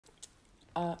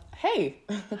Hey.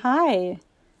 Hi.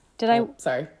 Did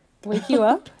Sorry. I wake you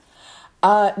up?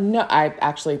 No, I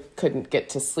actually couldn't get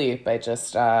to sleep. I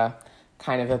just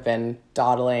kind of have been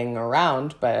dawdling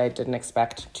around, but I didn't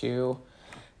expect to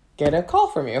get a call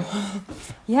from you.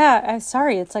 Yeah,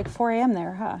 sorry. It's like 4 a.m.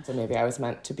 there, huh? So maybe I was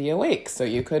meant to be awake so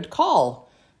you could call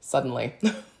suddenly.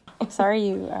 Sorry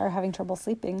you are having trouble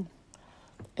sleeping.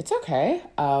 It's okay.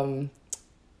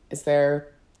 Is there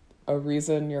a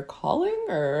reason you're calling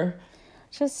or?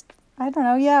 Just, I don't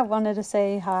know. Yeah, wanted to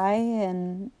say hi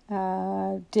and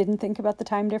didn't think about the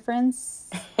time difference.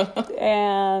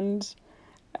 And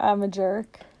I'm a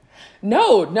jerk.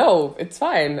 No, it's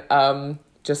fine.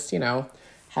 Just,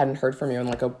 hadn't heard from you in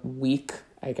like a week,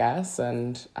 I guess.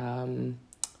 And,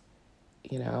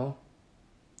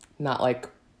 not like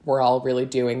we're all really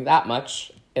doing that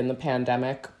much in the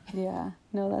pandemic. Yeah,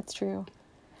 no, that's true.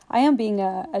 I am being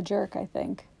a jerk, I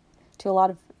think,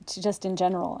 to just in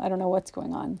general. I don't know what's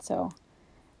going on. So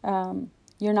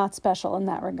you're not special in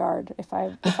that regard. If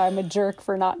I'm a jerk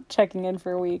for not checking in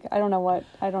for a week, I don't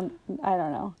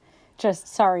know. Just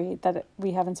sorry that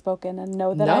we haven't spoken and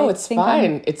know that No, it's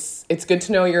fine. It's good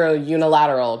to know you're a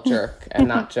unilateral jerk and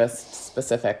not just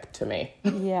specific to me.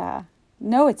 Yeah.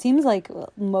 No, it seems like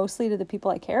mostly to the people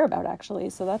I care about,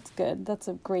 actually. So that's good. That's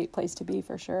a great place to be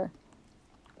for sure.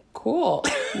 Cool.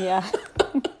 Yeah.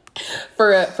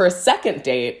 For a second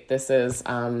date, this is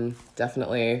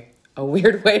definitely a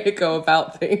weird way to go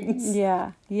about things.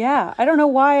 Yeah. Yeah. I don't know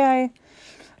why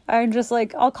I'm just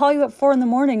like, I'll call you at 4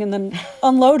 a.m. and then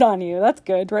unload on you. That's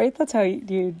good, right? That's how I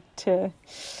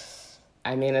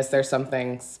mean, is there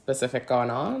something specific going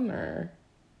on or?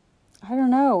 I don't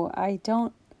know.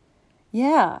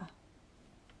 Yeah.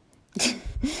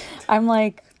 I'm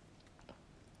like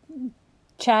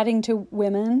chatting to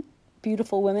women,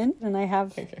 beautiful women, and I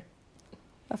have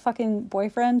a fucking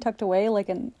boyfriend tucked away like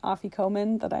an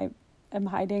Afikomen that I am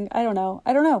hiding. I don't know.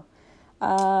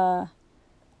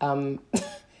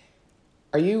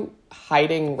 Are you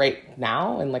hiding right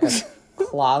now in like a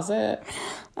closet?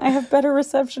 I have better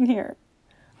reception here.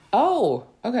 Oh,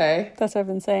 okay. That's what I've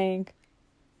been saying.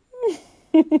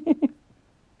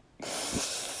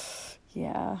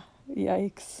 Yeah.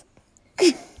 Yikes.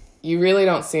 You really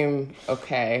don't seem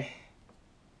okay.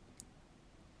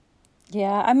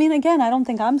 Yeah. I mean, again, I don't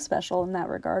think I'm special in that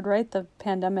regard, right? The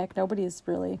pandemic, nobody's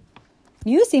really...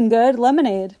 You seem good.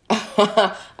 Lemonade.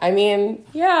 I mean,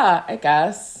 yeah, I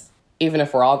guess. Even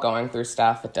if we're all going through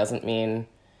stuff, it doesn't mean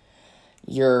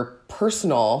your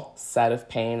personal set of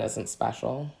pain isn't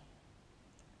special.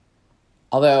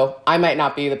 Although I might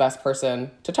not be the best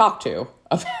person to talk to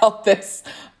about this.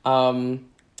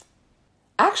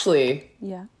 Actually,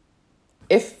 Yeah.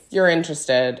 if you're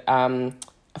interested, a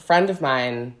friend of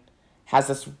mine has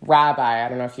this rabbi. I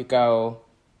don't know if you go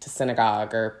to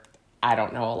synagogue or I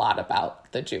don't know a lot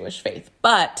about the Jewish faith,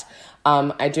 but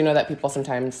I do know that people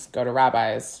sometimes go to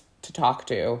rabbis to talk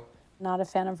to. Not a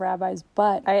fan of rabbis,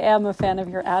 but I am a fan of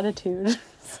your attitude.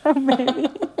 So maybe.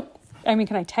 I mean,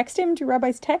 can I text him? Do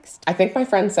rabbis text? I think my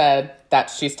friend said that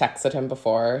she's texted him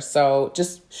before, so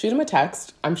just shoot him a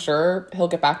text. I'm sure he'll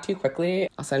get back to you quickly.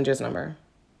 I'll send you his number.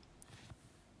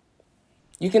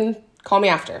 You can call me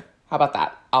after. How about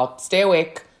that? I'll stay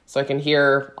awake so I can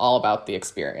hear all about the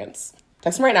experience.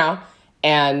 Text him right now,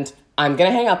 and I'm going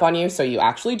to hang up on you so you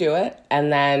actually do it,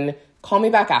 and then call me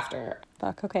back after.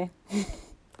 Fuck, okay.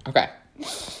 Okay.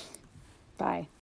 Bye.